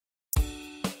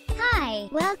Hey,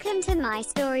 welcome to my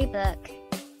storybook.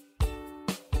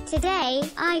 Today,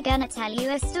 I'm gonna tell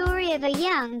you a story of a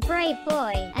young, brave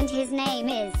boy, and his name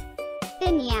is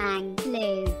Binyang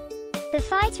Liu, the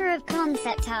fighter of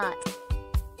concept art.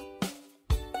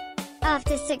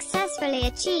 After successfully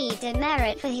achieved a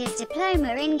merit for his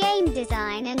diploma in game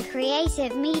design and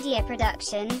creative media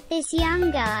production, this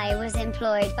young guy was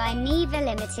employed by Neva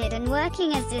Limited and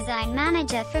working as design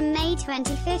manager from May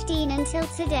 2015 until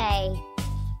today.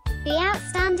 The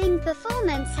outstanding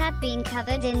performance had been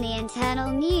covered in the internal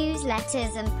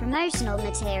newsletters and promotional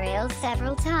materials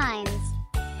several times.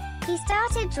 He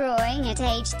started drawing at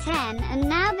age 10 and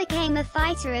now became a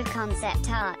fighter of concept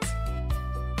art.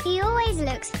 He always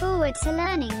looks forward to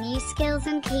learning new skills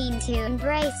and keen to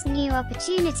embrace new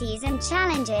opportunities and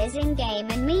challenges in game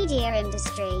and media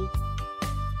industry.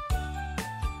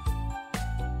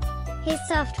 His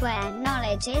software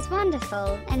knowledge is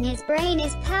wonderful, and his brain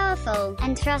is powerful,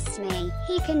 and trust me,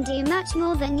 he can do much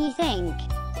more than you think.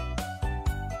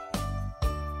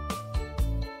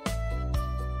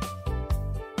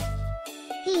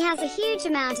 He has a huge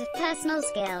amount of personal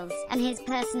skills, and his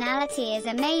personality is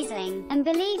amazing, and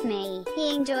believe me,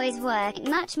 he enjoys work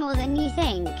much more than you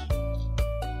think.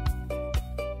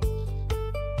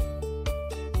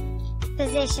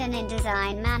 Position in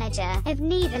Design Manager of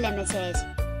Neva Limited.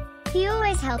 He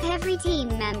always helps every team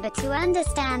member to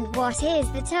understand what is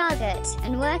the target,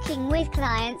 and working with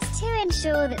clients to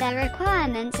ensure that their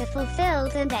requirements are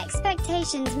fulfilled and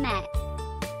expectations met.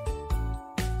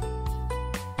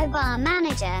 A bar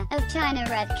manager of China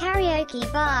Red Karaoke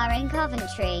Bar in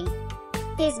Coventry.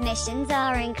 His missions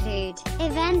include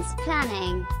events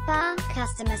planning, bar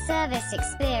customer service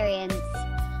experience,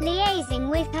 liaising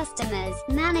with customers,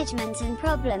 management and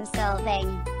problem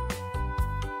solving.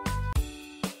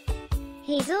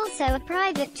 He's also a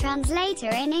private translator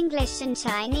in English and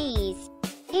Chinese,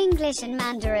 English and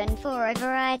Mandarin for a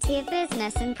variety of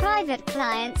business and private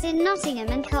clients in Nottingham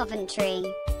and Coventry.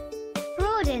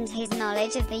 Broadened his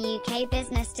knowledge of the UK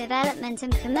business development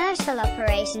and commercial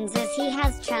operations as he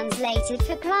has translated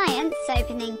for clients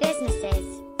opening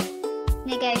businesses.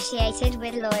 Negotiated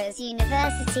with lawyers,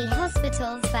 university,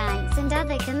 hospitals, banks and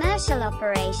other commercial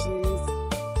operations.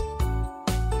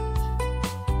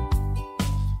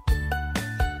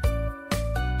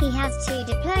 He has 2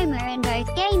 diploma in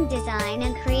both game design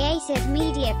and creative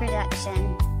media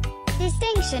production.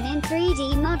 Distinction in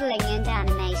 3D modeling and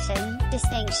animation,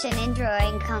 distinction in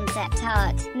drawing concept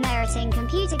art, merit in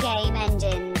computer game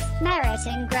engines, merit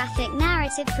in graphic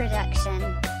narrative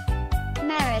production,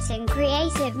 merit in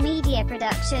creative media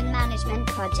production management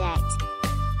project.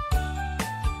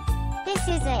 This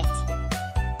is it.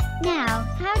 Now,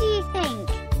 how do you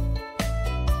think?